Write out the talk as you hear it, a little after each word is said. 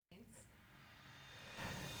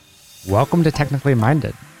Welcome to Technically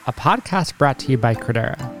Minded, a podcast brought to you by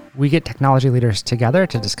Credera. We get technology leaders together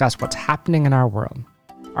to discuss what's happening in our world.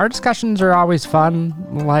 Our discussions are always fun,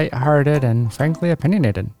 lighthearted, and frankly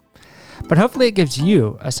opinionated. But hopefully it gives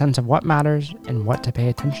you a sense of what matters and what to pay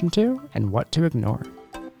attention to and what to ignore.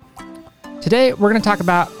 Today, we're going to talk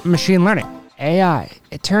about machine learning, AI.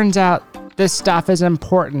 It turns out this stuff is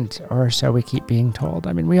important, or so we keep being told.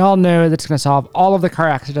 I mean, we all know that it's going to solve all of the car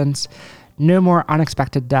accidents, no more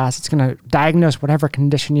unexpected deaths. It's going to diagnose whatever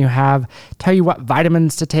condition you have, tell you what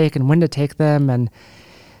vitamins to take and when to take them, and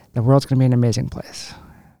the world's going to be an amazing place.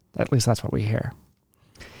 At least that's what we hear.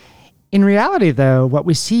 In reality, though, what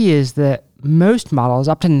we see is that most models,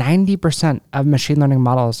 up to 90% of machine learning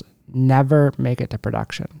models, never make it to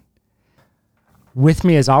production. With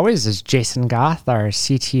me, as always, is Jason Goth, our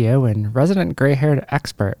CTO and resident gray-haired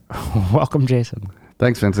expert. Welcome, Jason.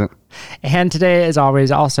 Thanks, Vincent. And today, as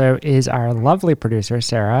always, also is our lovely producer,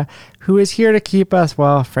 Sarah, who is here to keep us,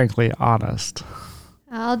 well, frankly, honest.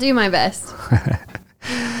 I'll do my best.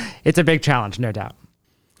 It's a big challenge, no doubt.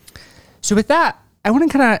 So with that, I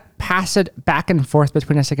want to kind of pass it back and forth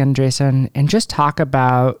between us again, Jason, and just talk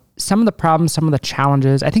about some of the problems, some of the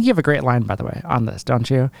challenges. I think you have a great line, by the way, on this, don't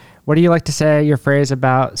you? What do you like to say, your phrase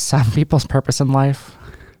about some people's purpose in life?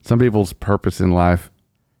 Some people's purpose in life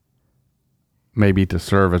may be to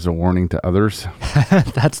serve as a warning to others.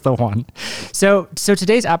 That's the one. So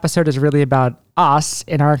today's episode is really about us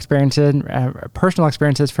and our experiences, personal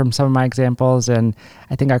experiences from some of my examples, and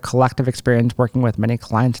I think our collective experience working with many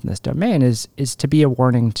clients in this domain is to be a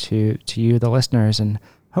warning to you, the listeners, and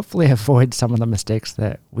hopefully avoid some of the mistakes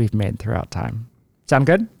that we've made throughout time. Sound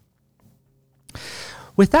good?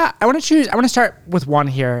 With that, I want to start with one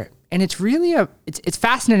here. And it's really it's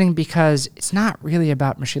fascinating because it's not really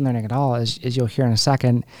about machine learning at all, as you'll hear in a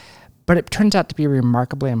second, but it turns out to be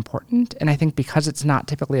remarkably important. And I think because it's not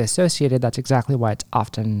typically associated, that's exactly why it's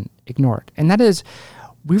often ignored. And that is,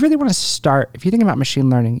 we really want to start, if you think about machine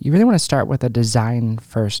learning, you really want to start with a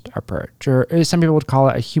design-first approach, or as some people would call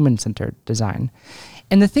it, a human-centered design.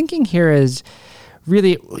 And the thinking here is,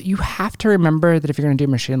 really, you have to remember that if you're going to do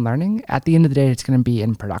machine learning, at the end of the day, it's going to be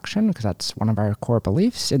in production because that's one of our core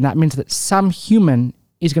beliefs. And that means that some human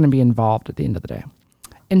is going to be involved at the end of the day.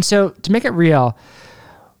 And so to make it real,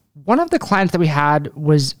 one of the clients that we had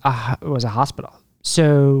was a hospital.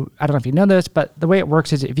 So I don't know if you know this, but the way it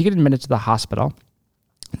works is if you get admitted to the hospital,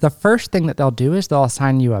 the first thing that they'll do is they'll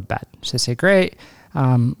assign you a bed. So they say, great,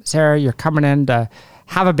 Sarah, you're coming in to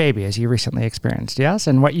have a baby, as you recently experienced, yes?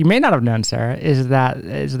 And what you may not have known, Sarah, is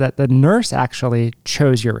that the nurse actually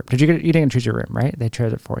chose your room. You didn't choose your room, right? They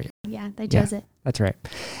chose it for you. Yeah, they chose it. That's right.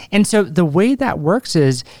 And so the way that works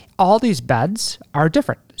is all these beds are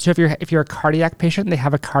different. So if you're a cardiac patient, they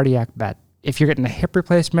have a cardiac bed. If you're getting a hip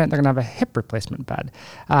replacement, they're going to have a hip replacement bed.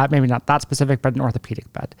 Maybe not that specific, but an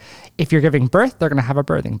orthopedic bed. If you're giving birth, they're going to have a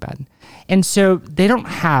birthing bed. And so they don't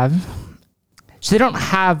have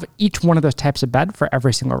each one of those types of bed for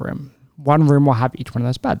every single room. One room will have each one of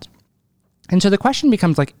those beds. And so the question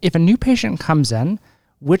becomes like, if a new patient comes in,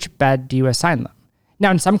 which bed do you assign them? Now,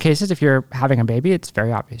 in some cases, if you're having a baby, it's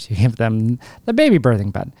very obvious. You give them the baby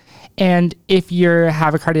birthing bed. And if you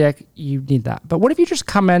have a cardiac, you need that. But what if you just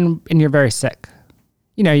come in and you're very sick?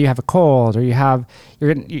 You know, you have a cold, or you're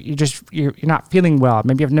not feeling well.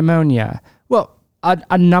 Maybe you have pneumonia. Well,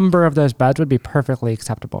 a number of those beds would be perfectly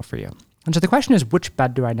acceptable for you. And so the question is, which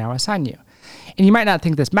bed do I now assign you? And you might not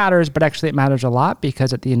think this matters, but actually it matters a lot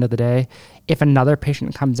because at the end of the day, if another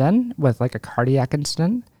patient comes in with like a cardiac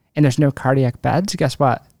incident and there's no cardiac beds, guess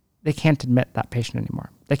what? They can't admit that patient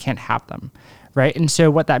anymore. They can't have them, right? And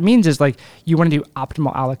so what that means is like you want to do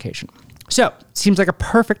optimal allocation. So it seems like a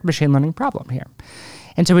perfect machine learning problem here.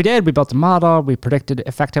 And so we built a model, we predicted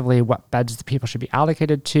effectively what beds the people should be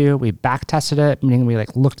allocated to, we back tested it, meaning we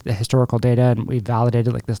looked at the historical data and we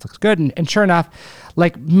validated this looks good. And sure enough,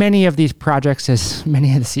 like many of these projects, as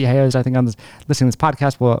many of the CIOs I think listening to this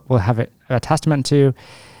podcast will have a testament to,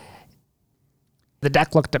 the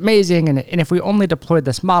deck looked amazing. And if we only deployed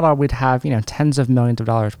this model, we'd have tens of millions of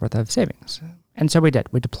dollars worth of savings. And so we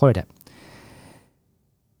deployed it.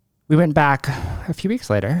 We went back a few weeks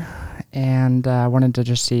later and wanted to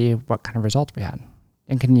just see what kind of results we had.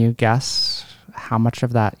 And can you guess how much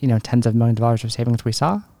of that, tens of millions of dollars of savings we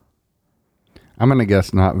saw? I'm going to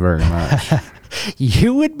guess not very much.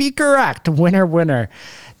 You would be correct. Winner.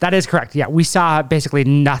 That is correct. Yeah, we saw basically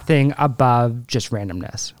nothing above just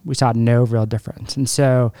randomness. We saw no real difference. And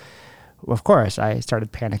so of course, I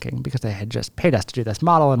started panicking because they had just paid us to do this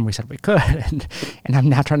model and we said we could. And I'm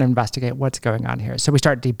now trying to investigate what's going on here. So we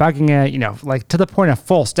start debugging it, like to the point of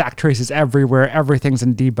full stack traces everywhere. Everything's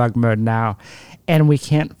in debug mode now. And we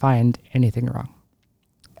can't find anything wrong.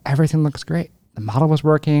 Everything looks great. The model was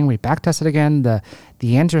working. We backtested again.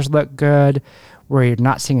 The answers look good. We're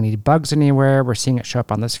not seeing any bugs anywhere. We're seeing it show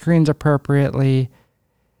up on the screens appropriately.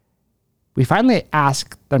 We finally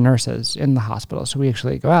ask the nurses in the hospital. So we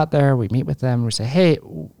actually go out there, we meet with them, we say, hey,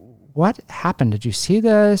 what happened? Did you see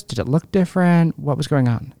this? Did it look different? What was going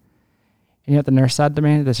on? And you know what the nurse said to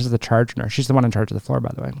me? This is the charge nurse. She's the one in charge of the floor,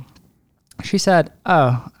 by the way. She said,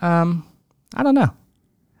 I don't know.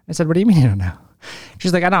 I said, what do you mean you don't know?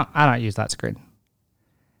 She's like, I don't use that screen.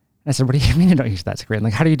 I said, what do you mean you don't use that screen?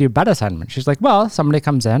 Like, how do you do bed assignment? She's like, well, somebody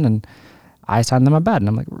comes in and I assign them a bed. And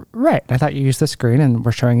I'm like, right. I thought you used the screen and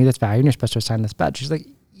we're showing you this value and you're supposed to assign this bed. She's like,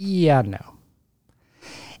 yeah, no.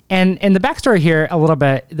 And the backstory here a little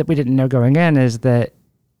bit that we didn't know going in is that,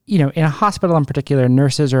 in a hospital in particular,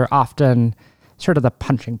 nurses are often sort of the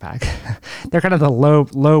punching bag. They're kind of the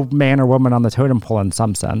low man or woman on the totem pole in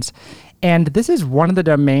some sense. And this is one of the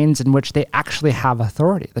domains in which they actually have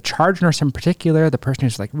authority. The charge nurse in particular, the person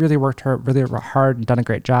who's really worked really hard and done a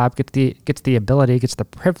great job, gets the ability, gets the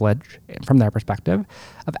privilege from their perspective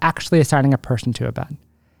of actually assigning a person to a bed.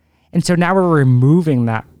 And so now we're removing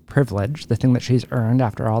that privilege, the thing that she's earned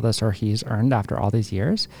after all this, or he's earned after all these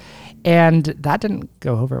years. And that didn't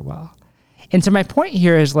go over well. And so my point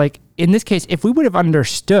here is in this case, if we would have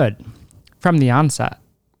understood from the onset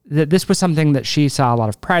that this was something that she saw a lot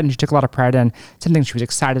of pride and she took a lot of pride in, something she was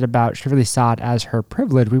excited about, she really saw it as her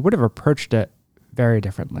privilege, we would have approached it very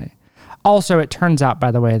differently. Also, it turns out,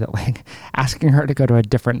 by the way, that asking her to go to a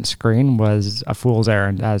different screen was a fool's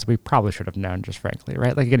errand, as we probably should have known, just frankly,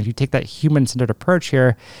 right? Again, if you take that human-centered approach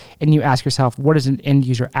here and you ask yourself, what does an end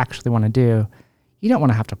user actually want to do? You don't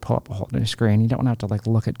want to have to pull up a whole new screen. You don't want to have to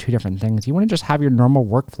look at two different things. You want to just have your normal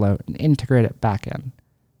workflow and integrate it back in.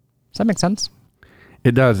 Does that make sense?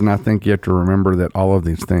 It does, and I think you have to remember that all of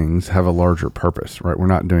these things have a larger purpose, right? We're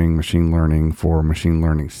not doing machine learning for machine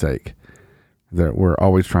learning's sake. That we're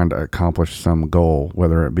always trying to accomplish some goal,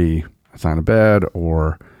 whether it be assign a bed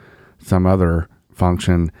or some other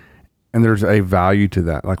function, and there's a value to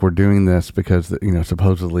that. We're doing this because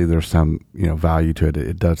supposedly there's some value to it.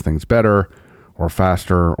 It does things better or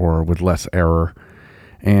faster or with less error.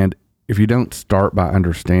 And if you don't start by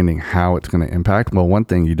understanding how it's going to impact, well, one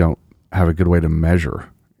thing, you don't have a good way to measure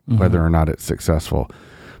whether or not it's successful,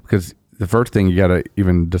 because the first thing you got to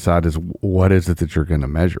even decide is what is it that you're going to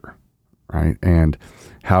measure, right? And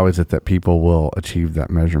how is it that people will achieve that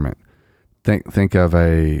measurement? Think of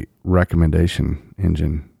a recommendation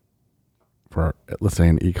engine for, let's say,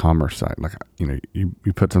 an e-commerce site. You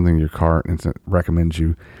put something in your cart and it recommends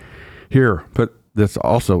you, here, put this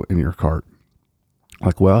also in your cart.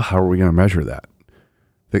 Well, how are we going to measure that?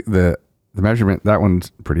 The measurement, that one's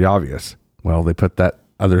pretty obvious. Well, they put that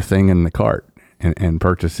other thing in the cart and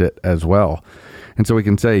purchase it as well. And so we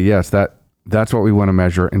can say, yes, that's what we want to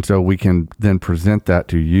measure. And so we can then present that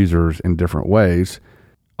to users in different ways.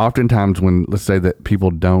 Oftentimes when, let's say that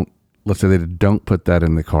people don't put that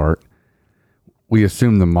in the cart, we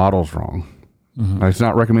assume the model's wrong. It's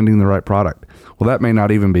not recommending the right product. Well, that may not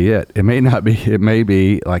even be it. It may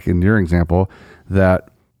be like in your example, that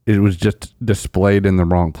it was just displayed in the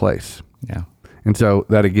wrong place. Yeah. And so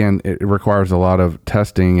that, again, it requires a lot of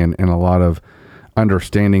testing and a lot of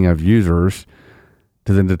understanding of users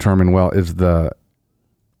to then determine, well, is the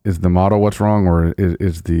model what's wrong, or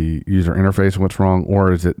is the user interface what's wrong,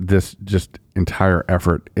 or is it this just entire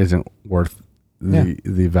effort isn't worth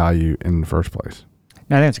the value in the first place?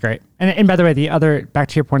 No, I think it's great. And by the way, back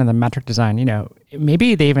to your point of the metric design,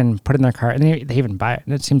 maybe they even put in their cart and they even buy it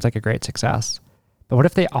and it seems like a great success. But what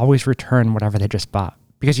if they always return whatever they just bought?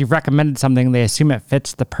 Because you've recommended something, they assume it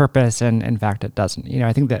fits the purpose, and in fact it doesn't.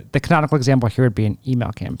 I think that the canonical example here would be in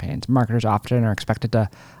email campaigns. Marketers often are expected to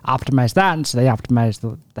optimize that, and so they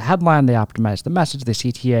optimize the headline, they optimize the message, the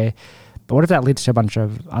CTA. But what if that leads to a bunch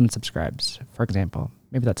of unsubscribes, for example?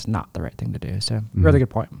 Maybe that's not the right thing to do. So really good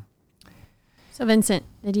point. So Vincent,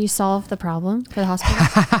 did you solve the problem for the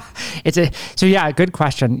hospital? Good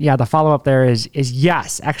question. Yeah, the follow-up there is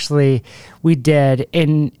yes, actually we did.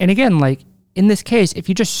 And again, in this case, if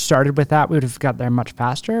you just started with that, we would have got there much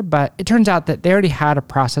faster. But it turns out that they already had a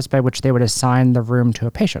process by which they would assign the room to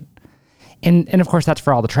a patient. And of course, that's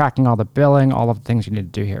for all the tracking, all the billing, all of the things you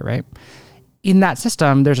need to do here, right? In that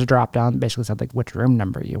system, there's a drop-down that basically said which room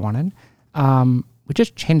number you wanted. We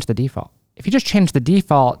just changed the default. If you just change the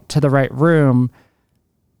default to the right room,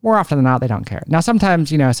 more often than not, they don't care. Now,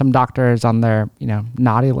 sometimes, some doctors on their,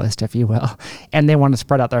 naughty list, if you will, and they want to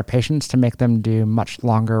spread out their patients to make them do much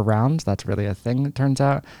longer rounds. That's really a thing, it turns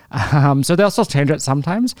out. So they'll still change it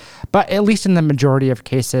sometimes, but at least in the majority of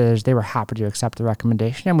cases, they were happy to accept the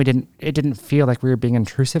recommendation, and it didn't feel like we were being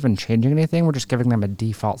intrusive and changing anything. We're just giving them a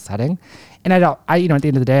default setting. And at the end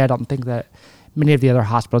of the day, I don't think that many of the other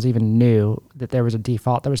hospitals even knew that there was a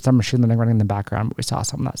default. There was some machine learning running in the background, but we saw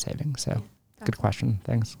some of that saving. So good question.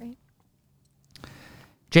 Thanks. Great.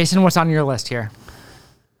 Jason, what's on your list here?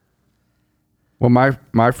 Well,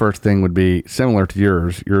 my first thing would be similar to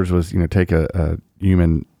yours. Yours was, take a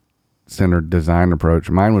human-centered design approach.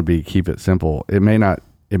 Mine would be keep it simple. It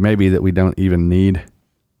may be that we don't even need,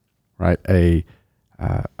 right, a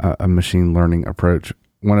machine learning approach.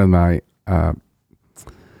 One of my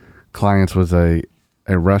clients was a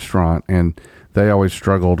restaurant, and they always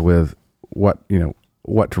struggled with what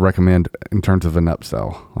to recommend in terms of an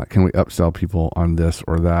upsell. Like, can we upsell people on this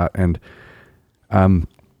or that? And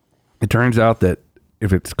it turns out that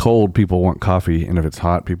if it's cold, people want coffee, and if it's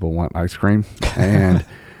hot, people want ice cream. And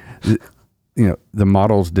the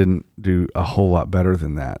models didn't do a whole lot better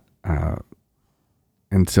than that.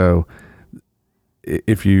 And so,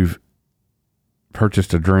 if you've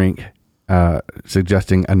purchased a drink,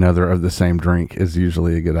 suggesting another of the same drink is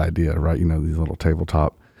usually a good idea, right? These little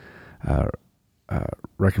tabletop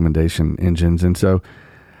recommendation engines. And so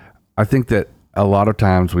I think that a lot of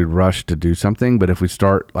times we rush to do something, but if we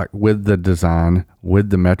start like with the design, with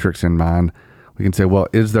the metrics in mind, we can say, well,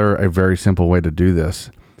 is there a very simple way to do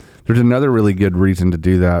this? There's another really good reason to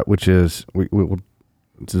do that, which is,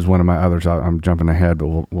 this is one of my others, I'm jumping ahead,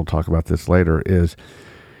 but we'll talk about this later, is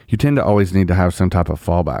you tend to always need to have some type of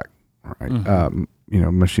fallback, right?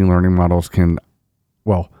 Mm-hmm. Machine learning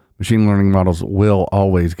models will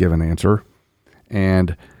always give an answer.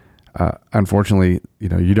 And unfortunately,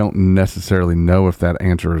 you don't necessarily know if that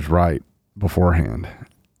answer is right beforehand.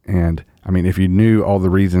 And I mean, if you knew all the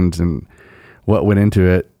reasons and what went into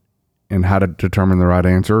it and how to determine the right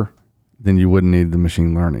answer, then you wouldn't need the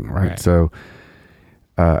machine learning, right? So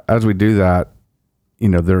as we do that,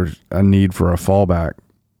 there's a need for a fallback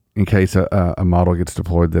in case a model gets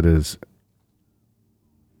deployed that is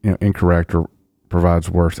incorrect or provides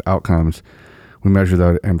worse outcomes. We measure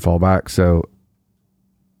that and fall back. So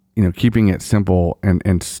keeping it simple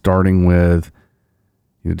and starting with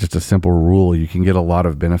just a simple rule, you can get a lot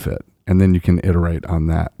of benefit, and then you can iterate on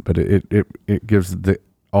that. But it gives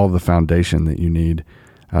all the foundation that you need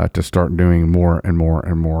to start doing more and more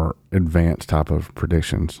and more advanced type of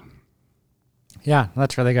predictions. Yeah,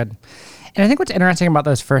 that's really good. And I think what's interesting about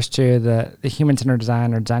those first two, the human-centered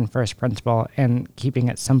design or design first principle and keeping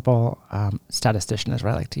it simple, statistician is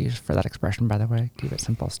what I like to use for that expression, by the way, keep it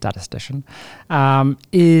simple, statistician,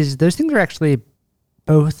 is those things are actually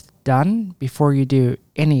both done before you do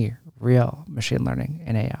any real machine learning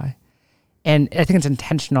in AI. And I think it's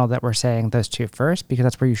intentional that we're saying those two first, because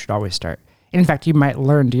that's where you should always start. And in fact, you might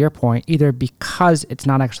learn, to your point, either because it's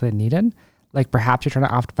not actually needed, like perhaps you're trying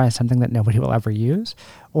to optimize something that nobody will ever use,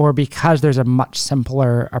 or because there's a much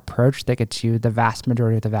simpler approach that gets you the vast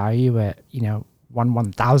majority of the value at,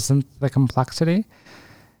 1/1000th the complexity.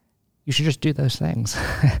 You should just do those things.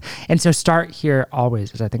 And so start here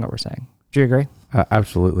always is, I think, what we're saying. Do you agree?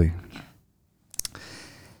 Absolutely.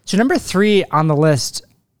 So number 3 on the list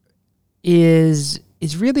is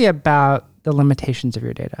really about the limitations of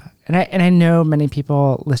your data. And I know many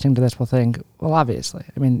people listening to this will think, well, obviously,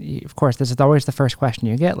 I mean, of course, this is always the first question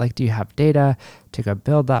you get, like, do you have data to go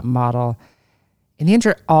build that model? And the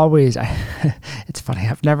answer always, it's funny,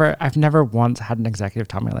 I've never once had an executive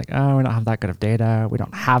tell me like, oh, we don't have that good of data. We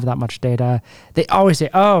don't have that much data. They always say,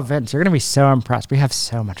 oh, Vince, you're going to be so impressed. We have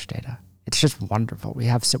so much data. It's just wonderful. We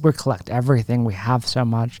collect everything. We have so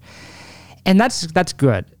much. And that's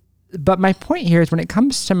good. But my point here is when it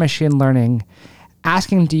comes to machine learning,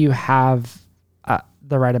 asking do you have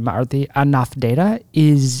the right amount or the enough data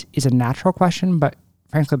is a natural question, but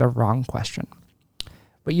frankly the wrong question.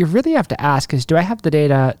 What you really have to ask is, do I have the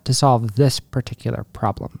data to solve this particular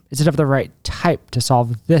problem? Is it of the right type to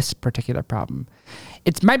solve this particular problem?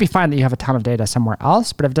 It might be fine that you have a ton of data somewhere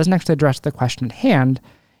else, but if it doesn't actually address the question at hand,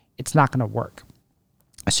 it's not going to work.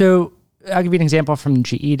 So I'll give you an example from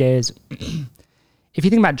GE days. If you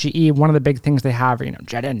think about GE, one of the big things they have are,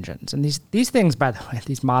 jet engines. And these things, by the way,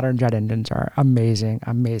 these modern jet engines are amazing,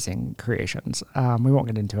 amazing creations. We won't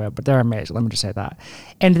get into it, but they're amazing. Let me just say that.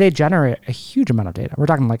 And they generate a huge amount of data. We're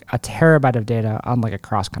talking like a terabyte of data on like a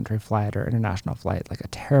cross-country flight or international flight, like a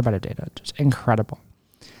terabyte of data. Just incredible.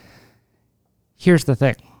 Here's the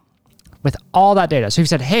thing. with all that data. So you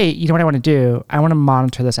said, hey, you know what I want to do? I want to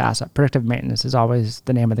monitor this asset. Predictive maintenance is always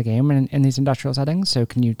the name of the game in these industrial settings. So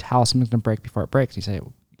can you tell something's going to break before it breaks? You say,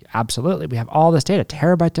 absolutely. We have all this data,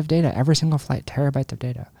 terabytes of data, every single flight, terabytes of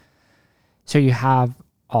data. So you have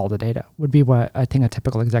all the data, would be what I think a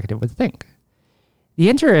typical executive would think. The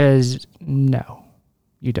answer is no,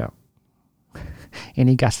 you don't.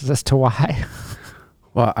 Any guesses as to why?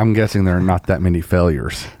 Well, I'm guessing there are not that many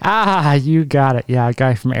failures. You got it. Yeah, a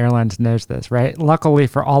guy from airlines knows this, right? Luckily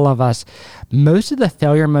for all of us, most of the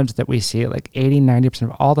failure modes that we see, like 80-90%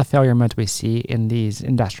 of all the failure modes we see in these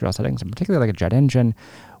industrial settings, and particularly like a jet engine,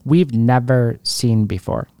 we've never seen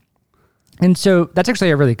before. And so that's actually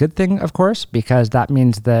a really good thing, of course, because that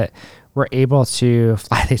means that we're able to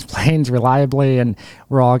fly these planes reliably and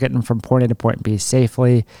we're all getting from point A to point B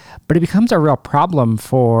safely. But it becomes a real problem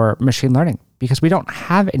for machine learning because we don't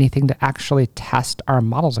have anything to actually test our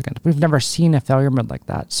models against. We've never seen a failure mode like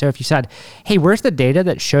that. So if you said, hey, where's the data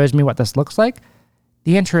that shows me what this looks like?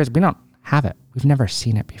 The answer is we don't have it. We've never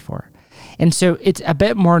seen it before. And so it's a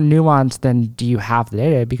bit more nuanced than do you have the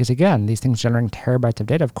data? Because again, these things generating terabytes of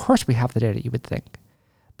data, of course we have the data, you would think.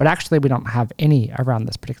 But actually we don't have any around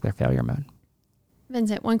this particular failure mode.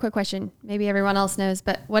 Vincent, one quick question. Maybe everyone else knows,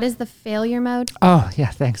 but what is the failure mode? Oh, yeah,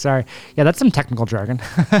 thanks. Sorry. Yeah, that's some technical jargon.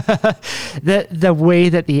 The way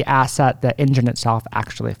that the asset, the engine itself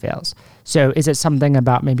actually fails. So is it something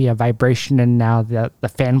about maybe a vibration and now the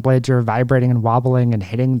fan blades are vibrating and wobbling and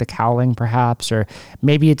hitting the cowling perhaps? Or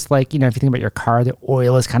maybe it's like, if you think about your car, the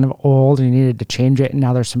oil is kind of old and you needed to change it and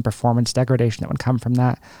now there's some performance degradation that would come from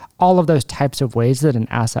that. All of those types of ways that an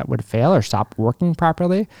asset would fail or stop working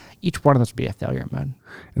properly, each one of those would be a failure mode.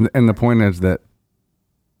 And the point is that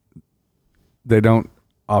they don't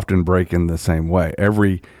often break in the same way.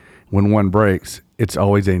 When one breaks, it's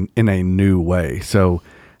always in a new way. So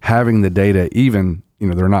having the data, even,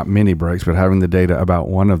 there are not many breaks, but having the data about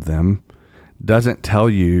one of them doesn't tell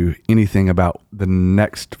you anything about the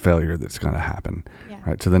next failure that's going to happen. Yeah.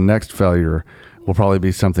 Right. So the next failure will probably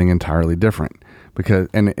be something entirely different because,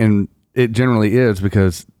 and it generally is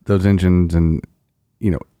because those engines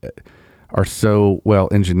are so well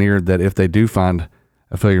engineered that if they do find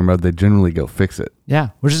a failure mode, they generally go fix it. Yeah,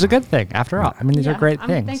 which is a good thing after all. I mean, these are great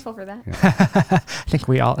things. I'm thankful for that. Yeah. I think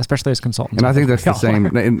we all, especially as consultants. And I think that's the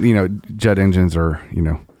same, jet engines are,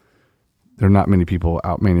 there are not many people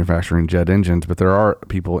out manufacturing jet engines, but there are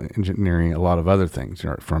people engineering a lot of other things,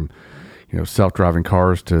 from, self-driving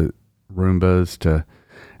cars to Roombas to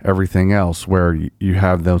everything else where you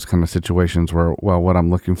have those kind of situations where, well, what I'm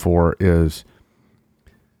looking for is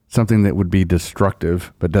something that would be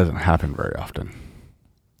destructive, but doesn't happen very often.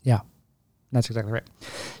 Yeah, that's exactly right.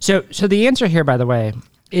 So the answer here, by the way,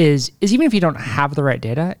 is even if you don't have the right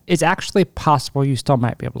data, it's actually possible you still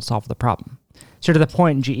might be able to solve the problem. So to the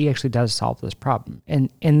point, GE actually does solve this problem.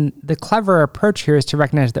 And the clever approach here is to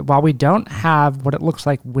recognize that while we don't have what it looks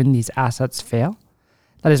like when these assets fail,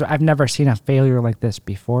 that is, I've never seen a failure like this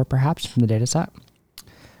before, perhaps, from the data set.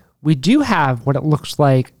 We do have what it looks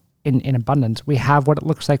like in abundance. We have what it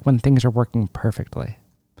looks like when things are working perfectly.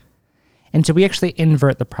 And so we actually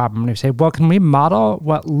invert the problem and we say, well, can we model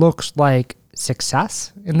what looks like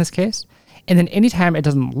success in this case? And then anytime it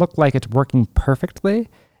doesn't look like it's working perfectly,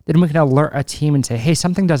 then we can alert a team and say, hey,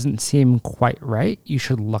 something doesn't seem quite right. You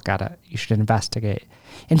should look at it. You should investigate.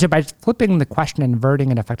 And so by flipping the question, inverting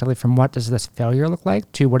it effectively from what does this failure look like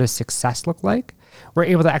to what does success look like, we're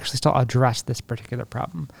able to actually still address this particular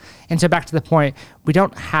problem. And so back to the point, we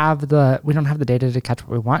don't have the data to catch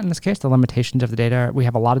what we want in this case. The limitations of the data, we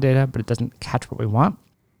have a lot of data, but it doesn't catch what we want.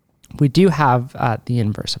 We do have the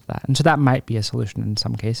inverse of that. And so that might be a solution in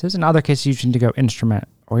some cases. In other cases, you need to go instrument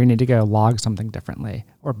or you need to go log something differently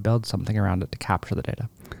or build something around it to capture the data.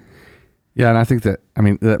 Yeah, and I think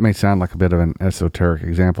that may sound like a bit of an esoteric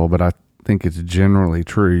example, but I think it's generally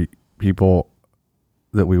true. People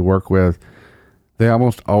that we work with, they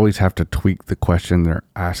almost always have to tweak the question they're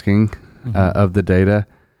asking of the data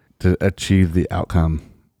to achieve the outcome,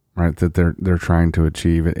 right? That they're trying to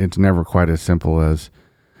achieve. It's never quite as simple as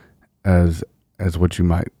what you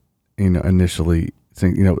might, initially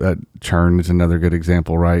think. Churn is another good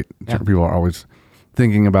example, right? Yeah. People are always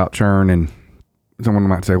thinking about churn, and someone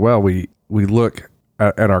might say, well, we look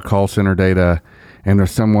at our call center data, and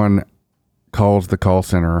if someone calls the call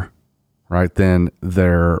center, right, then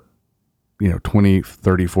they're 20,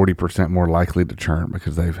 30, 40% more likely to churn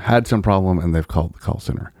because they've had some problem and they've called the call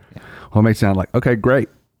center. Yeah. Well, it may sound like, okay, great.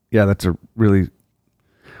 Yeah,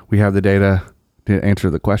 we have the data to answer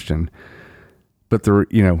the question. But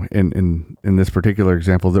in this particular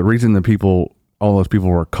example, the reason all those people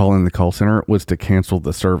were calling the call center was to cancel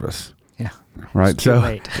the service. Yeah. Right. It's too So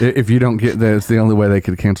late. if you don't get that, it's the only way they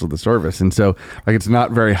could cancel the service. And so like, it's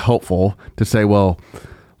not very helpful to say, well,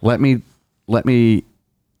 let me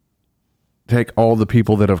take all the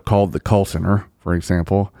people that have called the call center, for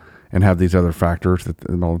example, and have these other factors that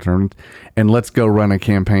the model determines, and let's go run a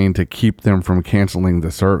campaign to keep them from canceling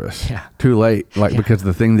the service. Yeah. Too late. Because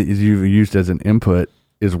the thing that you've used as an input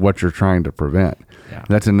is what you're trying to prevent. Yeah.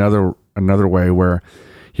 That's another way where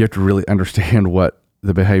you have to really understand what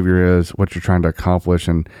the behavior is, what you're trying to accomplish,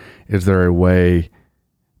 and is there a way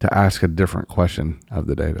to ask a different question of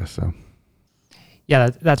the data? So, yeah,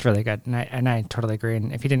 that's really good, and I totally agree.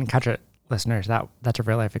 And if you didn't catch it, listeners, that's a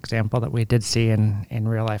real life example that we did see in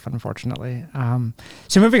real life, unfortunately.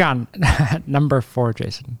 So moving on, number 4,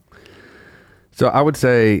 Jason. So I would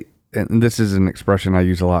say, and this is an expression I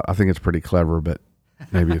use a lot. I think it's pretty clever, but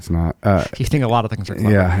maybe it's not. You think a lot of things are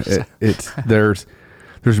clever. Yeah, it's there's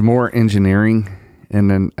more engineering in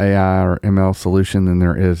an AI or ML solution than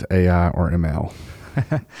there is AI or ML.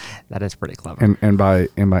 That is pretty clever. And by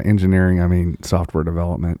engineering, I mean software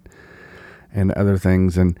development and other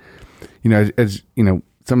things. And as you know,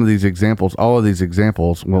 some of these examples, all of these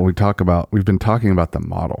examples, when we talk about, we've been talking about the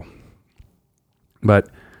model, but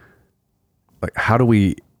like, how do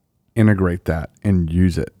we integrate that and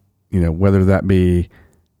use it? Whether that be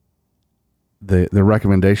the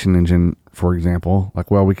recommendation engine, for example, like,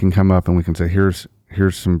 well, we can come up and we can say, here's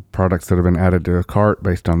some products that have been added to a cart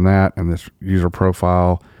based on that, and this user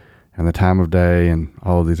profile and the time of day and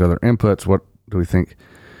all of these other inputs. What do we think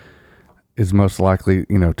is most likely,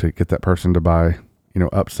 to get that person to buy,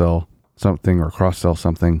 upsell something or cross-sell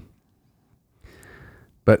something?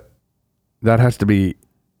 But that has to be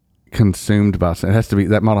consumed by,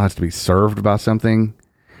 that model has to be served by something,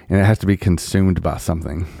 and it has to be consumed by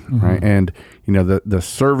something, right? And, the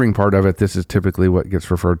serving part of it, this is typically what gets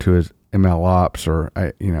referred to as ML ops or,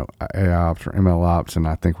 AI ops or ML ops. And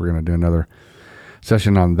I think we're going to do another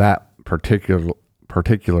session on that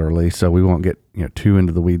particularly, so we won't get, too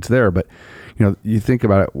into the weeds there. But, you think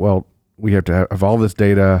about it, well, we have to have all this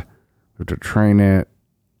data, we have to train it,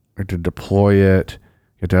 we have to deploy it,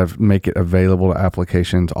 you have to make it available to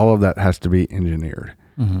applications. All of that has to be engineered.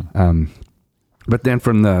 But then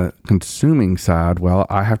from the consuming side, well,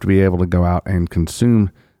 I have to be able to go out and consume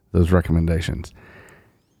those recommendations.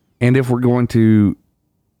 And if we're going to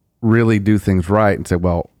really do things right and say,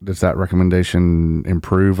 well, does that recommendation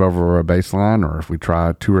improve over a baseline? Or if we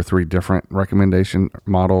try 2 or 3 different recommendation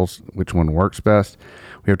models, which one works best?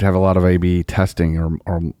 We have to have a lot of A/B testing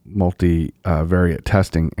or multivariate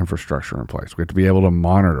testing infrastructure in place. We have to be able to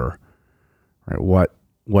monitor, right,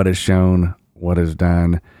 what is shown, what is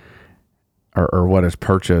done, or what is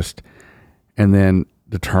purchased, and then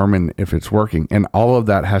determine if it's working. And all of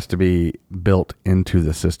that has to be built into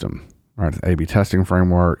the system, right? The A/B testing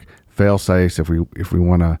framework, fail safes. If we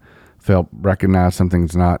want to recognize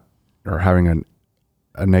something's not, or having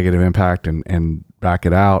a negative impact and back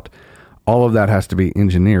it out, all of that has to be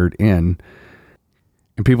engineered in.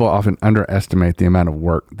 And people often underestimate the amount of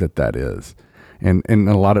work that is. And in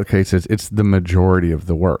a lot of cases, it's the majority of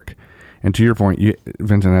the work. And to your point,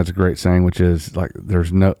 Vincent has a great saying, which is like,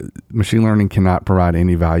 machine learning cannot provide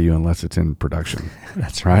any value unless it's in production.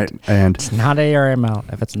 That's right. And it's not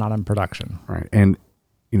ARML if it's not in production. Right. And,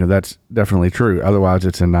 that's definitely true. Otherwise,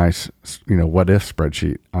 it's a nice, what if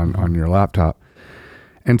spreadsheet on your laptop.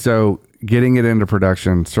 And so getting it into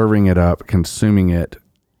production, serving it up, consuming it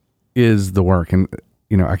is the work. And,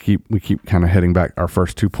 we keep kind of heading back our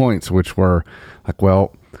first 2 points, which were like,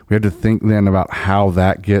 well, we have to think then about how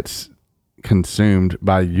that gets consumed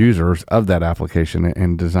by users of that application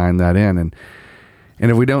and design that in. And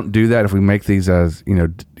if we don't do that, if we make these as,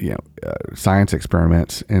 science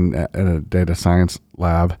experiments in a data science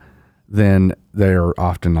lab, then they're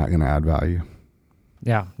often not going to add value.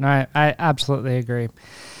 Yeah, no, I absolutely agree.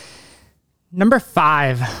 Number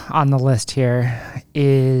 5 on the list here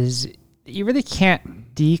is you really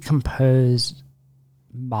can't decompose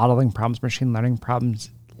modeling problems, machine learning problems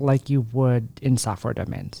like you would in software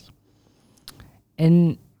domains.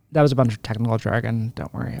 And that was a bunch of technical jargon.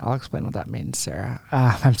 Don't worry, I'll explain what that means, Sarah.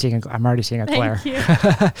 I'm already seeing a glare.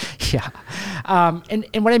 Thank you. Yeah.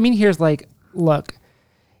 And what I mean here is like, look,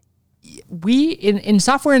 we in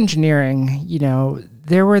software engineering,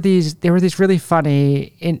 there were these really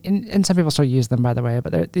funny, and some people still use them, by the way,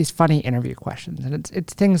 but they're these funny interview questions, and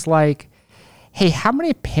it's things like, hey, how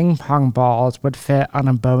many ping pong balls would fit on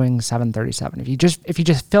a Boeing 737 if you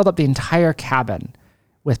just filled up the entire cabin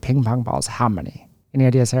with ping pong balls? How many? Any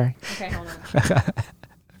ideas, Sarah? Okay, hold on.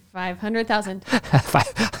 500,000.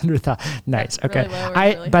 500,000. Nice. That's Okay. really low or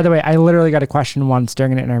really By the way, I literally got a question once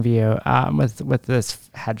during an interview with this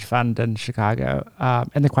hedge fund in Chicago,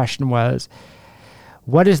 and the question was,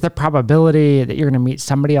 what is the probability that you're going to meet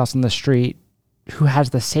somebody else on the street who has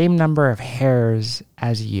the same number of hairs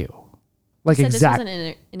as you? Like You said exactly. This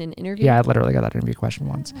wasn't in an interview? Yeah, I literally got that interview question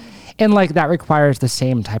once. And like that requires the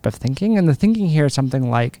same type of thinking. And the thinking here is something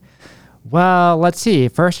like, well, let's see.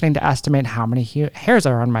 First, I need to estimate how many hairs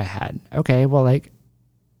are on my head. Okay, well, like,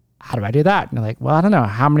 how do I do that? And you're like, well, I don't know.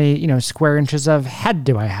 How many, square inches of head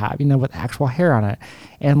do I have, with actual hair on it?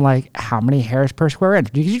 And like, how many hairs per square inch?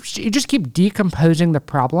 You just keep decomposing the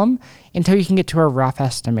problem until you can get to a rough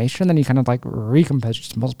estimation. Then you kind of like recompose,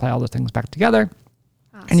 just multiply all those things back together.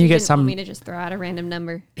 And you you get didn't some. Want me to just throw out a random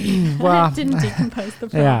number. Well, Didn't decompose the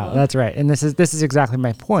problem. Yeah, that's right. And this is exactly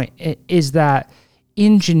my point. Is that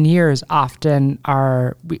engineers often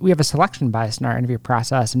we have a selection bias in our interview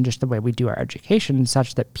process and just the way we do our education,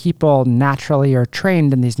 such that people naturally are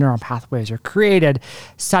trained and these neural pathways are created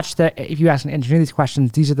such that if you ask an engineer these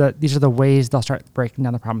questions, these are the ways they'll start breaking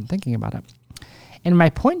down the problem and thinking about it. And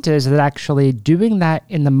my point is that actually doing that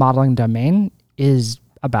in the modeling domain is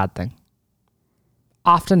a bad thing.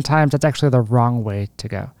 Oftentimes that's actually the wrong way to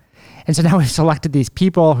go. And so now we've selected these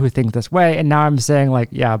people who think this way, and now I'm saying like,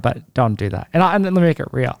 yeah, but don't do that. And let me make it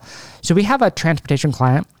real. So we have a transportation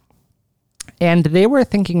client, and they were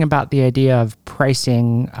thinking about the idea of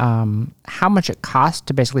pricing how much it costs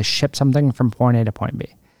to basically ship something from point A to point B.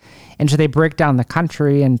 And so they break down the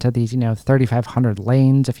country into these, 3,500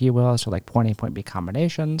 lanes, if you will, so like point A, point B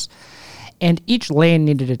combinations. And each lane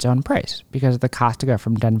needed its own price because the cost to go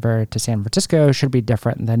from Denver to San Francisco should be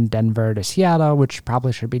different than Denver to Seattle, which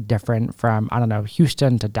probably should be different from,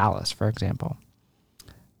 Houston to Dallas, for example.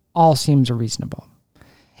 All seems reasonable.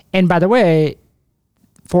 And by the way,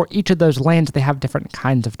 for each of those lanes, they have different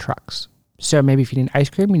kinds of trucks. So maybe if you need ice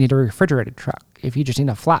cream, you need a refrigerated truck. If you just need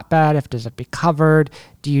a flatbed, does it be covered?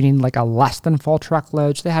 Do you need like a less than full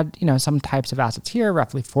truckload? So they had, some types of assets here,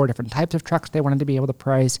 roughly 4 different types of trucks they wanted to be able to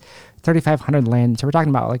price, 3,500 lanes. So we're talking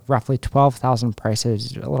about like roughly 12,000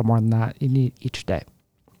 prices, a little more than that you need each day,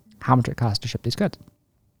 how much it costs to ship these goods.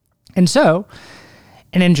 And so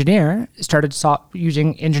an engineer started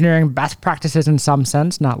using engineering best practices in some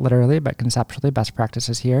sense, not literally, but conceptually best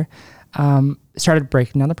practices here, started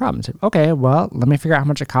breaking down the problem. So, okay, well, let me figure out how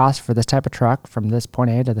much it costs for this type of truck from this point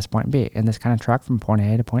A to this point B, and this kind of truck from point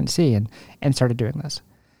A to point C, and started doing this.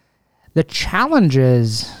 The challenge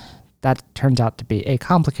is that turns out to be A,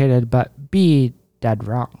 complicated, but B, dead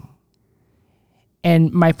wrong.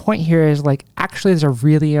 And my point here is like, actually there's a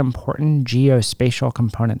really important geospatial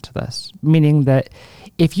component to this, meaning that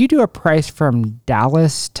if you do a price from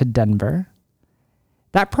Dallas to Denver,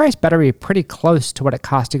 that price better be pretty close to what it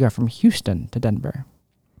costs to go from Houston to Denver.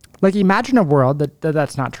 Like imagine a world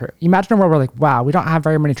that's not true. Imagine a world where like, wow, we don't have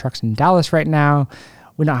very many trucks in Dallas right now.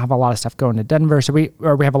 We don't have a lot of stuff going to Denver. We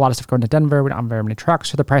have a lot of stuff going to Denver. We don't have very many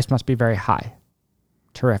trucks. So the price must be very high.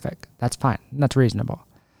 Terrific. That's fine. That's reasonable.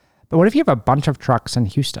 But what if you have a bunch of trucks in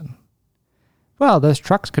Houston? Well, those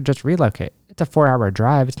trucks could just relocate. It's a 4-hour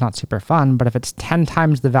drive. It's not super fun. But if it's 10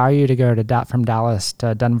 times the value to go from Dallas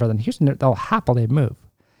to Denver than Houston, they'll happily move.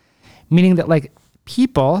 Meaning that like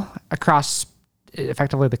people across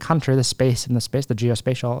effectively the country, the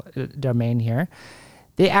geospatial domain here,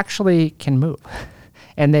 they actually can move.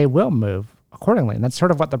 And they will move accordingly. And that's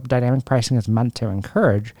sort of what the dynamic pricing is meant to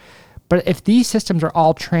encourage. But if these systems are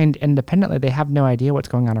all trained independently, they have no idea what's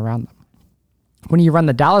going on around them. When you run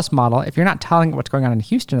the Dallas model, if you're not telling it what's going on in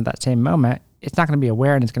Houston at that same moment, it's not going to be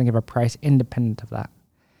aware and it's going to give a price independent of that.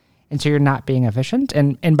 And so you're not being efficient.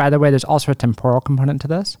 And by the way, there's also a temporal component to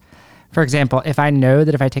this. For example, if I know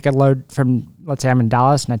that if I take a load from, let's say I'm in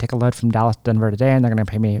Dallas and I take a load from Dallas to Denver today and they're going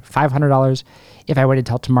to pay me $500, if I waited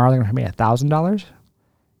till tomorrow, they're going to pay me $1,000,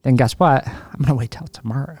 then guess what? I'm going to wait till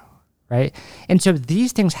tomorrow. Right? And so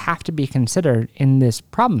these things have to be considered in this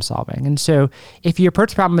problem solving. And so if you approach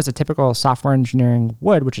the problem as a typical software engineering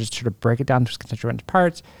would, which is to sort of break it down to its constituent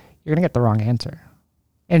parts, you're going to get the wrong answer.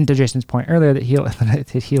 And to Jason's point earlier that he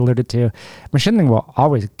alluded to, machine learning will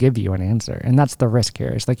always give you an answer. And that's the risk here.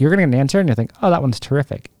 It's like you're going to get an answer and you think, oh, that one's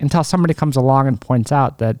terrific. Until somebody comes along and points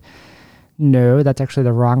out that, no, that's actually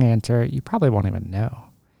the wrong answer, you probably won't even know.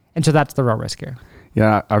 And so that's the real risk here.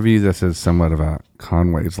 Yeah, I view this as somewhat of a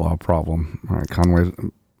Conway's Law problem. All right, Conway's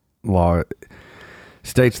Law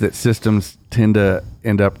states that systems tend to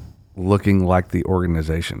end up looking like the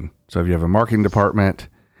organization. So if you have a marketing department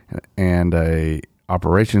and a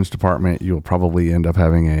operations department, you'll probably end up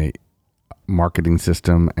having a marketing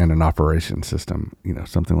system and an operation system,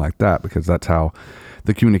 something like that, because that's how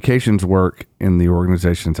the communications work in the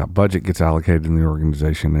organizations, how budget gets allocated in the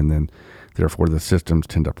organization, and then therefore the systems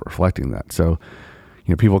tend up reflecting that. So,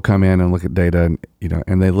 people come in and look at data and,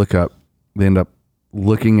 and they end up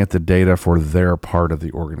looking at the data for their part of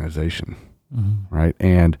the organization, right?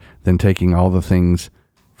 And then taking all the things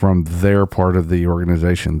from their part of the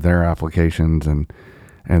organization, their applications and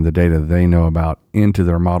the data they know about into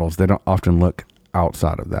their models. They don't often look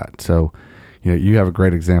outside of that. So, you have a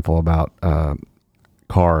great example about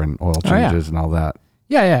car and oil changes and all that.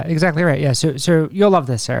 Yeah, exactly right. Yeah, so you'll love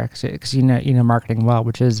this, Sarah, because you know marketing well,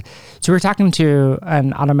 which is, so we were talking to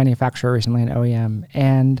an auto manufacturer recently, an OEM,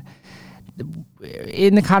 and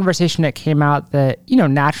in the conversation it came out that,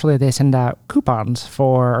 naturally they send out coupons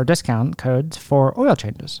or discount codes for oil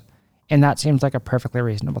changes. And that seems like a perfectly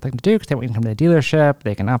reasonable thing to do because then when you come to the dealership,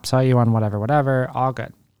 they can upsell you on whatever, all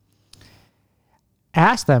good. I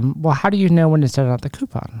asked them, well, how do you know when to send out the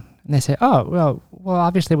coupon? And they say, oh, well,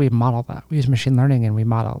 obviously we model that. We use machine learning and we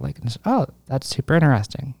model oh, that's super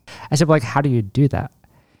interesting. I said, well, how do you do that?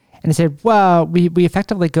 And they said, well, we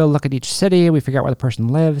effectively go look at each city. We figure out where the person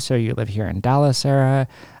lives. So you live here in Dallas, Sarah.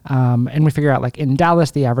 And we figure out in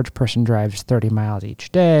Dallas, the average person drives 30 miles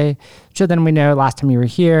each day. So then we know last time you were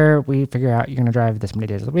here, we figure out you're going to drive this many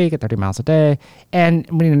days a week at 30 miles a day. And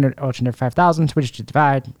we need an oil change of 5,000. So we just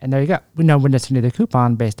divide. And there you go. We know when to send you the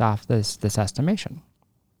coupon based off this estimation.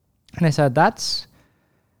 And I said, that's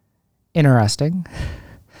interesting.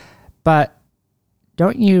 But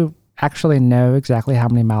don't you actually know exactly how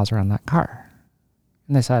many miles are on that car?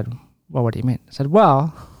 And they said, well, what do you mean? I said,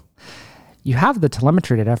 well, you have the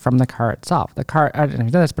telemetry data from the car itself. The car, I don't know if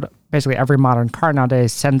you know this, but basically every modern car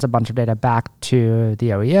nowadays sends a bunch of data back to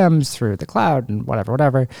the OEMs through the cloud and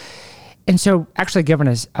whatever. And so actually given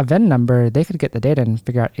us a VIN number, they could get the data and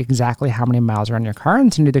figure out exactly how many miles are on your car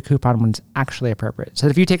and send you the coupon when it's actually appropriate. So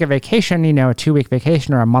if you take a vacation, a 2-week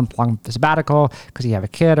vacation or a month-long sabbatical because you have a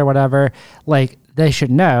kid or whatever, they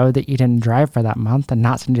should know that you didn't drive for that month and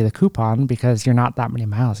not send you the coupon because you're not that many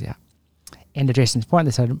miles yet. And to Jason's point,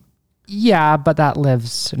 they said, yeah, but that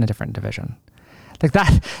lives in a different division.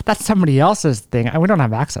 That's somebody else's thing. And we don't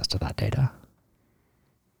have access to that data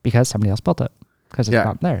because somebody else built it. Because it's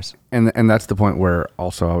not theirs. And that's the point where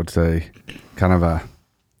also I would say kind of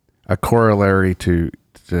a corollary to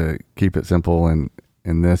keep it simple and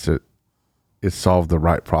in this it is solve the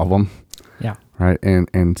right problem. Yeah. Right.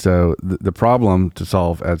 And so the problem to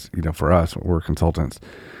solve, as for us, we're consultants,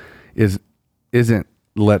 isn't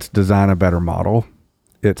let's design a better model.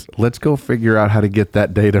 It's let's go figure out how to get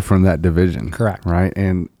that data from that division. Correct. Right.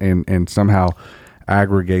 And somehow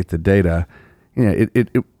aggregate the data.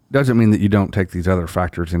 It doesn't mean that you don't take these other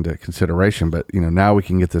factors into consideration, but now we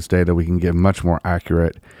can get this data, we can get much more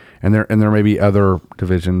accurate, and there may be other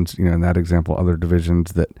divisions, in that example, other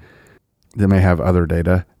divisions that may have other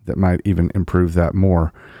data that might even improve that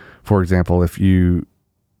more. For example, if you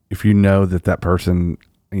know that person,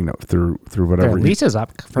 through whatever their lease is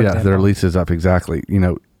up, for example. Their lease is up, exactly.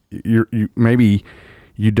 You maybe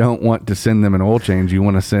you don't want to send them an oil change, you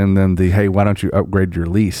want to send them the hey, why don't you upgrade your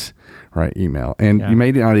lease? Right, email. And you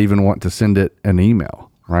may not even want to send it an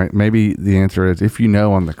email, right? Maybe the answer is if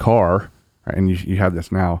on the car, right, and you have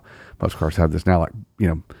this now, most cars have this now,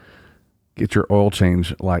 get your oil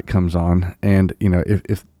change light comes on. And,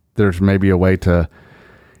 if there's maybe a way to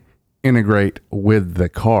integrate with the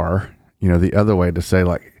car, the other way to say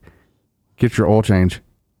get your oil change,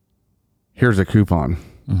 here's a coupon,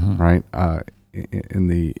 right? In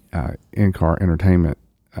the in-car entertainment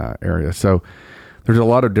area. So, there's a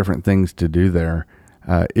lot of different things to do there.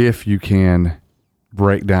 If you can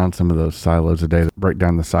break down some of those silos of data, break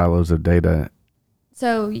down the silos of data.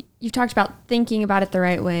 So you've talked about thinking about it the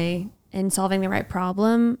right way and solving the right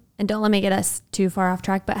problem. And don't let me get us too far off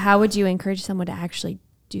track, but how would you encourage someone to actually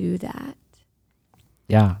do that?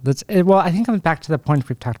 Yeah, I think it comes back to the point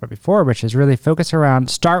we've talked about before, which is really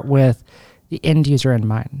start with the end user in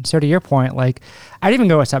mind. So to your point, I'd even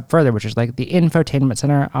go a step further, which is the infotainment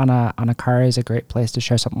center on a car is a great place to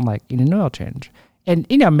show something like you need an oil change. And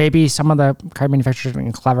maybe some of the car manufacturers are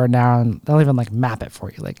getting clever now and they'll even map it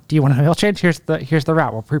for you. Do you want an oil change? Here's the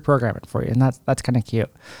route. We'll pre-program it for you. And that's kind of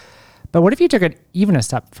cute. But what if you took it even a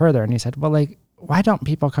step further and you said, well, why don't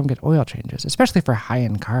people come get oil changes? Especially for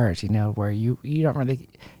high-end cars, where you don't really.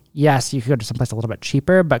 Yes, you could go to someplace a little bit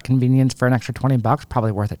cheaper, but convenience for an extra $20,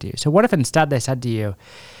 probably worth it to you. So what if instead they said to you,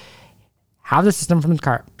 have the system from the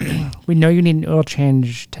car. We know you need an oil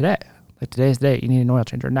change today. Today's the day, you need an oil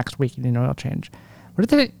change, or next week you need an oil change.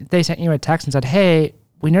 What if they sent you a text and said, hey,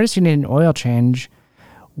 we noticed you need an oil change.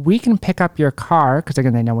 we can pick up your car, because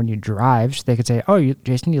again, they know when you drive, so they could say, oh,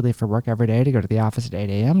 Jason, you leave for work every day to go to the office at 8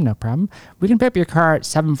 a.m., no problem. We can pick up your car at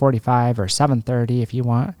 7:45 or 7:30 if you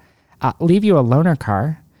want, leave you a loaner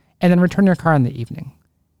car, and then return your car in the evening.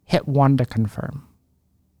 Hit 1 to confirm.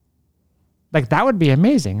 Like, that would be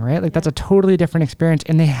amazing, right? Like, that's a totally different experience,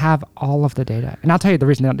 and they have all of the data. And I'll tell you, the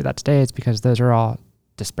reason they don't do that today is because those are all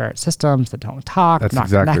disparate systems that don't talk, that's not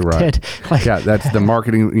exactly connected. Right. Yeah, that's the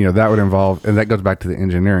marketing, that would involve, and that goes back to the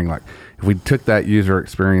engineering. Like, if we took that user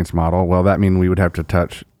experience model, well, that means we would have to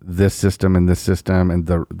touch this system and the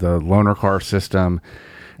loaner car system.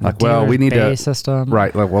 Like, well, we need to system.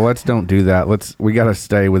 Right. Like, well, let's don't do that. We got to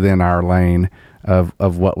stay within our lane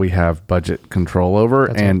of what we have budget control over.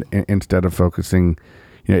 That's and instead of focusing,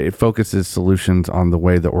 it focuses solutions on the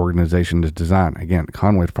way the organization is designed. Again,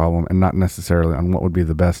 Conway's problem, and not necessarily on what would be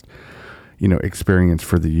the best, experience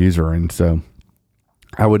for the user. And so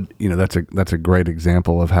I would, that's a great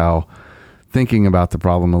example of how thinking about the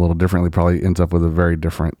problem a little differently probably ends up with a very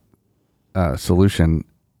different solution.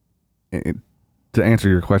 To answer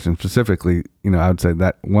your question specifically, I would say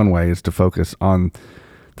that one way is to focus on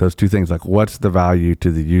those two things, like what's the value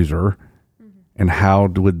to the user and how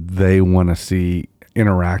would they want to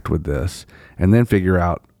interact with this, and then figure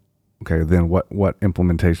out, okay, then what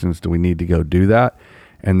implementations do we need to go do that,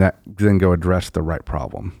 and then go address the right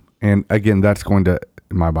problem. And again, that's going to,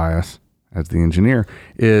 my bias as the engineer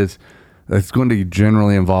is it's going to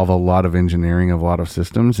generally involve a lot of engineering of a lot of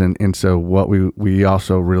systems. And so what we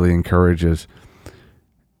also really encourage is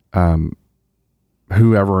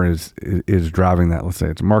whoever is driving that, let's say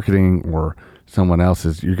it's marketing or someone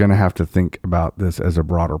else, you're going to have to think about this as a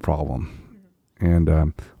broader problem. And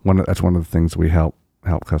that's one of the things we help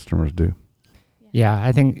customers do. Yeah,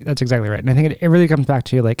 I think that's exactly right. And I think it really comes back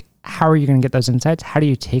to, like, how are you going to get those insights? How do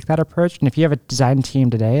you take that approach? And if you have a design team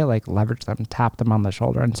today, like, leverage them, tap them on the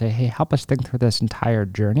shoulder and say, hey, help us think through this entire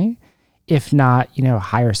journey. If not,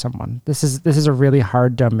 hire someone. This is a really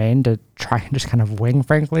hard domain to try and just kind of wing,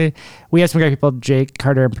 frankly. We have some great people, Jake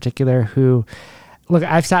Carter in particular, who, look,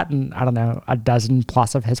 I've sat in, I don't know, a dozen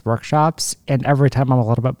plus of his workshops, and every time I'm a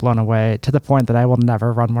little bit blown away to the point that I will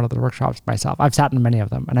never run one of the workshops myself. I've sat in many of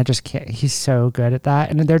them, and I just can't. He's so good at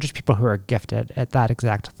that. And they're just people who are gifted at that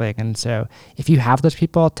exact thing. And so if you have those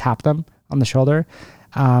people, tap them on the shoulder.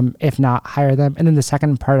 If not, hire them. And then the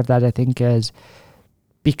second part of that, I think, is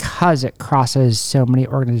because it crosses so many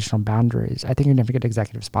organizational boundaries, I think you're going to get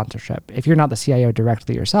executive sponsorship. If you're not the CIO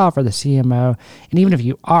directly yourself or the CMO, and even if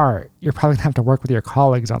you are, you're probably going to have to work with your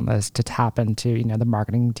colleagues on this to tap into, the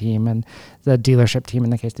marketing team and the dealership team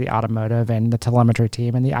in the case of the automotive, and the telemetry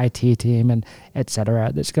team and the IT team, and et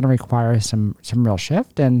cetera. That's going to require some real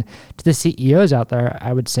shift. And to the CEOs out there,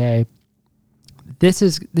 I would say this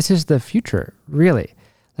is the future, really.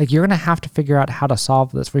 Like, you're going to have to figure out how to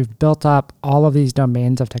solve this. We've built up all of these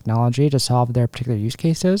domains of technology to solve their particular use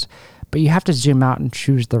cases, but you have to zoom out and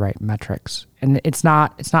choose the right metrics. And it's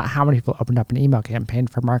not how many people opened up an email campaign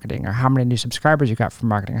for marketing, or how many new subscribers you got from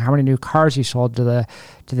marketing, or how many new cars you sold to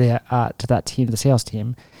that team, the sales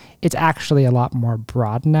team. It's actually a lot more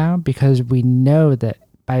broad now, because we know that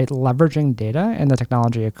by leveraging data and the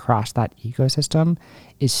technology across that ecosystem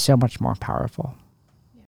is so much more powerful.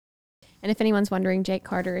 And if anyone's wondering, Jake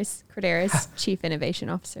Carter is Credera's Chief Innovation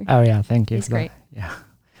Officer. Oh yeah, thank you. He's great. Yeah,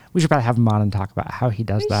 we should probably have him on and talk about how he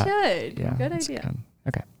does that. We should. Yeah, good idea. Good.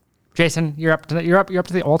 Okay, Jason, you're up to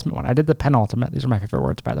the ultimate one. I did the penultimate. These are my favorite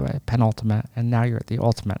words, by the way. Penultimate, and now you're at the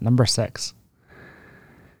ultimate, number 6.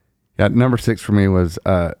 Yeah, number 6 for me was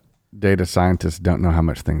data scientists don't know how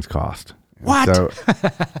much things cost. What? So,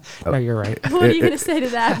 no, you're right. What are you going to say to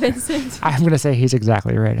that, Vincent? I'm going to say he's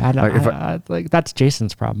exactly right. That's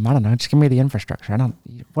Jason's problem. I don't know. Just give me the infrastructure.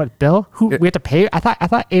 What, Bill? We have to pay? I thought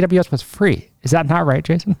AWS was free. Is that not right,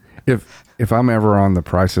 Jason? If I'm ever on The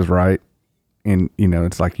Price is Right, and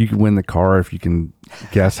it's like you can win the car if you can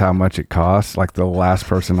guess how much it costs, like the last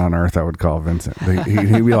person on earth I would call Vincent.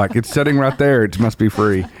 He'd be like, it's sitting right there. It must be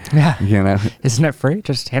free. Yeah. Isn't it free?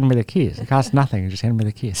 Just hand me the keys. It costs nothing. Just hand me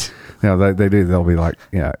the keys. Yeah, they do. They'll be like,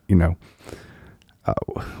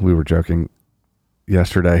 we were joking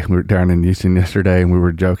yesterday. We were down in Houston yesterday, and we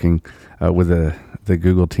were joking with the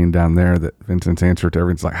Google team down there that Vincent's answer to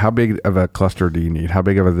everyone's like, how big of a cluster do you need? How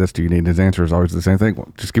big of a this do you need? His answer is always the same thing. Well,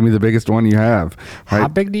 just give me the biggest one you have. Right? How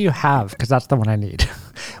big do you have? Because that's the one I need.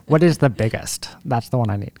 What is the biggest? That's the one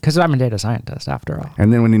I need. Because I'm a data scientist, after all.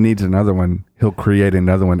 And then when he needs another one, he'll create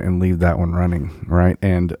another one and leave that one running, right?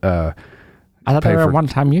 And I thought they were a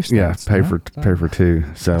one-time use. Yeah, pay for 2.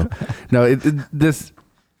 So no, the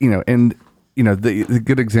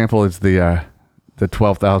good example is the the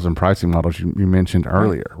 12,000 pricing models you mentioned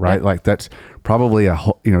earlier, right? Yeah. Like that's probably a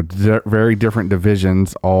whole, very different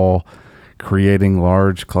divisions all creating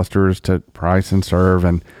large clusters to price and serve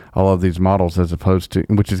and all of these models, as opposed to,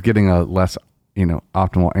 which is getting a less,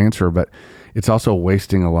 optimal answer, but it's also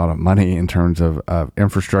wasting a lot of money in terms of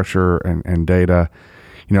infrastructure and data.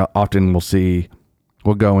 Often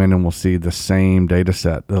we'll go in and we'll see the same data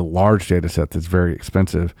set, the large data set that's very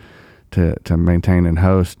expensive to maintain and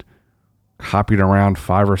host, copied around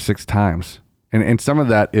 5 or 6 times. And some of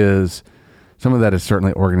that is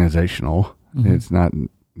certainly organizational. Mm-hmm. It's not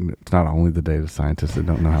only the data scientists that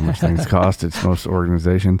don't know how much things cost. It's most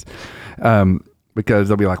organizations. Because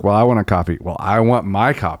they'll be like, well, I want a copy. Well, I want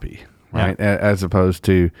my copy, right? Yeah. As opposed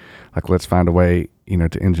to like, let's find a way,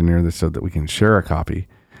 to engineer this so that we can share a copy.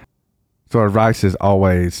 So our advice is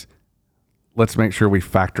always, let's make sure we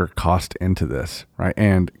factor cost into this, right?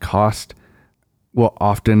 And cost will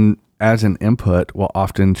often, as an input, will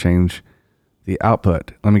often change the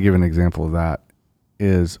output. Let me give an example of that.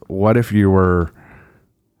 Is what if you were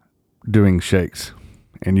doing shakes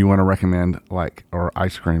and you want to recommend or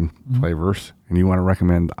ice cream flavors, and you want to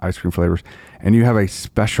recommend ice cream flavors, and you have a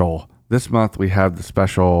special, this month we have the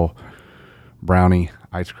special brownie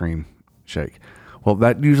ice cream shake. Well,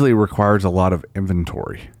 that usually requires a lot of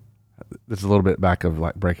inventory. This is a little bit back of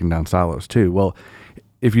like breaking down silos too. Well,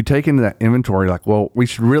 if you take into that inventory, we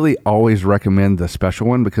should really always recommend the special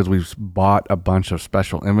one because we've bought a bunch of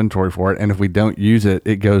special inventory for it. And if we don't use it,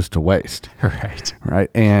 it goes to waste. Right.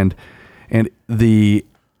 Right. And the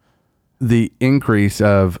increase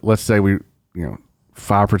of, let's say 5%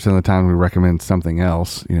 of the time we recommend something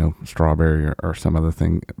else, strawberry or some other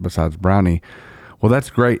thing besides brownie. Well,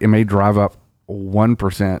 that's great. It may drive up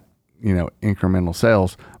 1%, incremental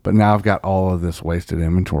sales, but now I've got all of this wasted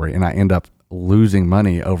inventory and I end up losing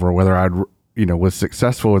money over whether I'd, was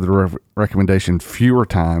successful with the recommendation fewer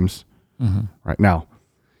times. Mm-hmm. Right now,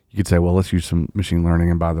 you could say, well, let's use some machine learning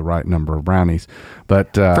and buy the right number of brownies,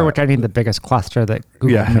 but for which I need the biggest cluster that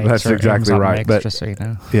Google makes. That's exactly Amazon right. Makes, but just so you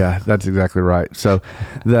know. Yeah, that's exactly right. So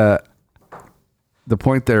the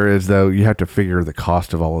point there is, though, you have to figure the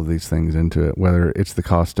cost of all of these things into it, whether it's the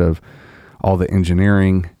cost of all the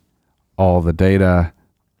engineering, all the data,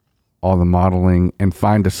 all the modeling, and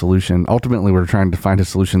find a solution. Ultimately, we're trying to find a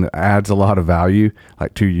solution that adds a lot of value,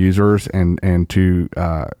 like to users and to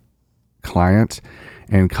clients,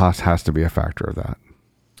 and cost has to be a factor of that.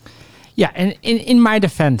 Yeah, and in my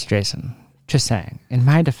defense, Jason, just saying, in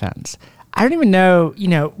my defense, I don't even know,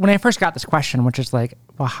 when I first got this question, which is like,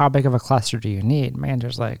 well, how big of a cluster do you need? My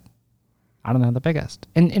answer's like, I don't know the biggest.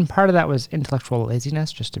 And part of that was intellectual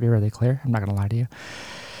laziness, just to be really clear. I'm not going to lie to you.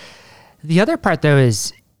 The other part, though,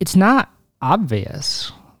 is it's not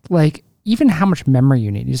obvious. Like, even how much memory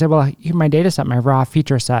you need. You say, well, my data set, my raw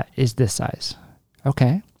feature set is this size.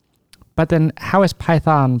 Okay. But then how is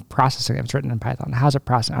Python processing it? It's written in Python. How's it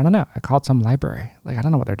processing? I don't know. I called some library. Like, I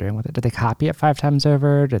don't know what they're doing with it. Did they copy it 5 times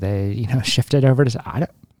over? Do they, shift it over to,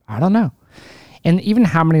 I don't know. And even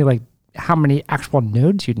how many actual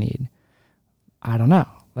nodes you need, I don't know.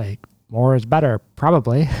 Like, more is better,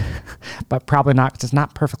 probably, but probably not, because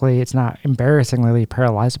it's not embarrassingly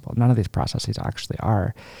parallelizable. None of these processes actually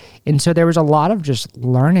are. And so there was a lot of just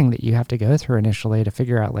learning that you have to go through initially to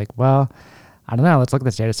figure out, I don't know, let's look at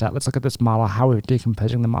this data set. Let's look at this model, how we're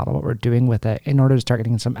decomposing the model, what we're doing with it, in order to start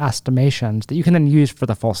getting some estimations that you can then use for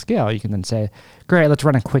the full scale. You can then say, great, let's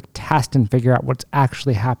run a quick test and figure out what's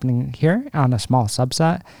actually happening here on a small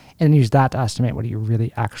subset, and then use that to estimate what you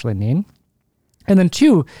really actually need. And then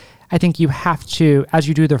 2, I think you have to, as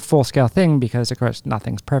you do the full scale thing, because of course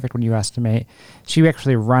nothing's perfect when you estimate, so you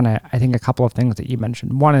actually run it. I think a couple of things that you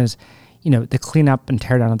mentioned. One is, the cleanup and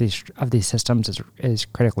teardown of these systems is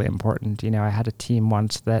critically important. I had a team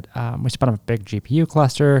once that we spun up a big GPU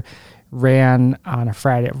cluster, ran on a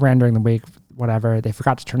Friday, ran during the week, whatever. They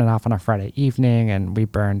forgot to turn it off on a Friday evening, and we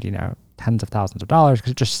burned, tens of thousands of dollars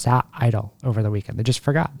because it just sat idle over the weekend. They just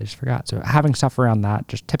forgot. So having stuff around that,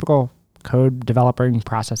 just typical code developing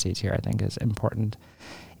processes here, I think is important.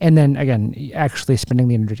 And then again, actually spending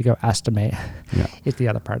the energy to go estimate is the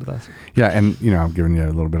other part of this. Yeah, and I'm giving you a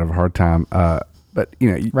little bit of a hard time, but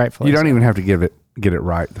rightfully you don't even have to get it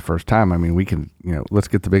right the first time. I mean, we can let's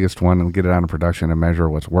get the biggest one and get it out of production and measure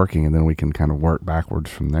what's working, and then we can kind of work backwards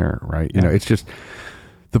from there, right? It's just,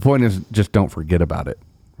 the point is just don't forget about it,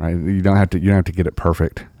 right? You don't have to get it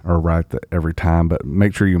perfect or right every time, but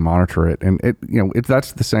make sure you monitor it. And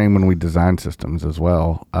that's the same when we design systems as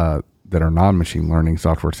well. That are non-machine learning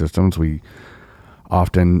software systems. We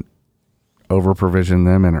often over-provision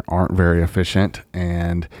them and aren't very efficient,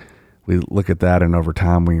 and we look at that, and over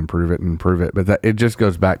time we improve it. But it just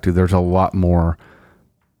goes back to there's a lot more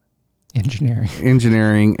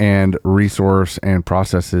engineering and resource and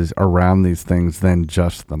processes around these things than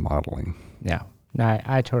just the modeling. Yeah,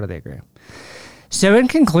 I totally agree. So in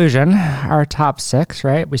conclusion, our top 6,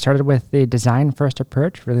 right? We started with the design first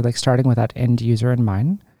approach, really like starting with that end user in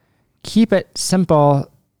mind. Keep it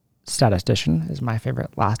simple. Statistician is my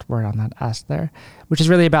favorite last word on that S there, which is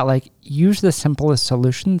really about like use the simplest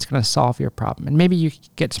solution that's going to solve your problem. And maybe you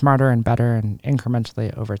get smarter and better and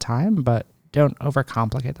incrementally over time, but don't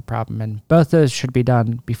overcomplicate the problem. And both those should be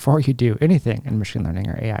done before you do anything in machine learning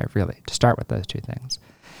or AI, really, to start with those 2 things.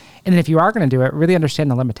 And then if you are going to do it, really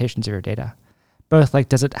understand the limitations of your data. Both like,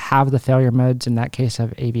 does it have the failure modes in that case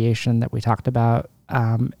of aviation that we talked about?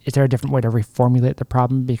 Is there a different way to reformulate the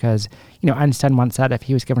problem? Because, Einstein once said if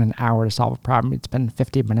he was given an hour to solve a problem, he'd spend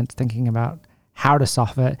 50 minutes thinking about how to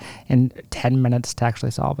solve it and 10 minutes to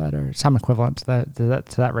actually solve it, or some equivalent to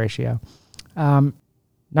that ratio.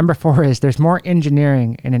 Number 4 is there's more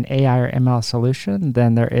engineering in an AI or ML solution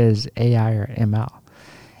than there is AI or ML.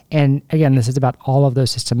 And again, this is about all of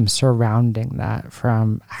those systems surrounding that,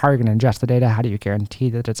 from how are you going to ingest the data, how do you guarantee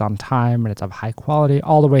that it's on time and it's of high quality,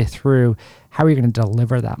 all the way through how are you going to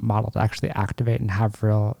deliver that model to actually activate and have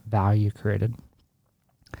real value created.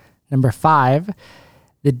 Number 5,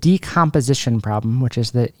 the decomposition problem, which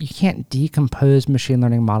is that you can't decompose machine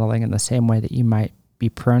learning modeling in the same way that you might be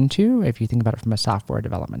prone to if you think about it from a software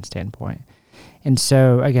development standpoint. And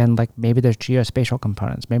so again, like maybe there's geospatial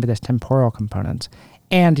components, maybe there's temporal components,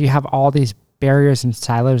 and you have all these barriers and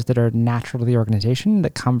silos that are natural to the organization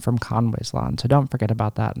that come from Conway's Law. And so don't forget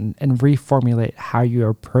about that and reformulate how you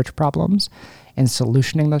approach problems and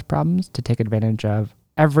solutioning those problems to take advantage of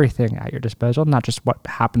everything at your disposal, not just what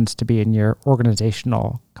happens to be in your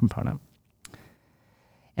organizational component.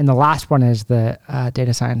 And the last one is that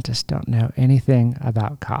data scientists don't know anything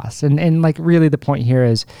about costs. And like really the point here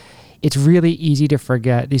is it's really easy to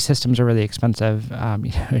forget. These systems are really expensive.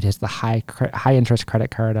 It is the high interest credit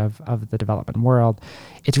card of the development world.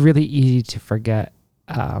 It's really easy to forget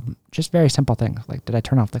just very simple things like, did I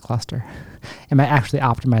turn off the cluster? Am I actually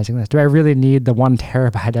optimizing this? Do I really need the 1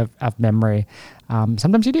 terabyte of memory?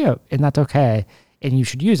 Sometimes you do, and that's okay. And you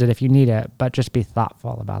should use it if you need it, but just be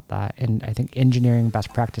thoughtful about that. And I think engineering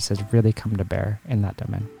best practices really come to bear in that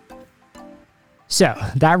domain. So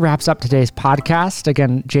that wraps up today's podcast.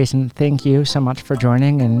 Again, Jason, thank you so much for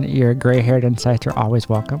joining, and your gray-haired insights are always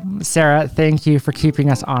welcome. Sarah, thank you for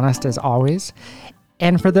keeping us honest as always.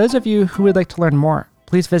 And for those of you who would like to learn more,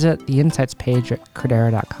 please visit the insights page at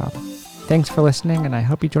Credera.com. Thanks for listening, and I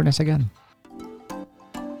hope you join us again.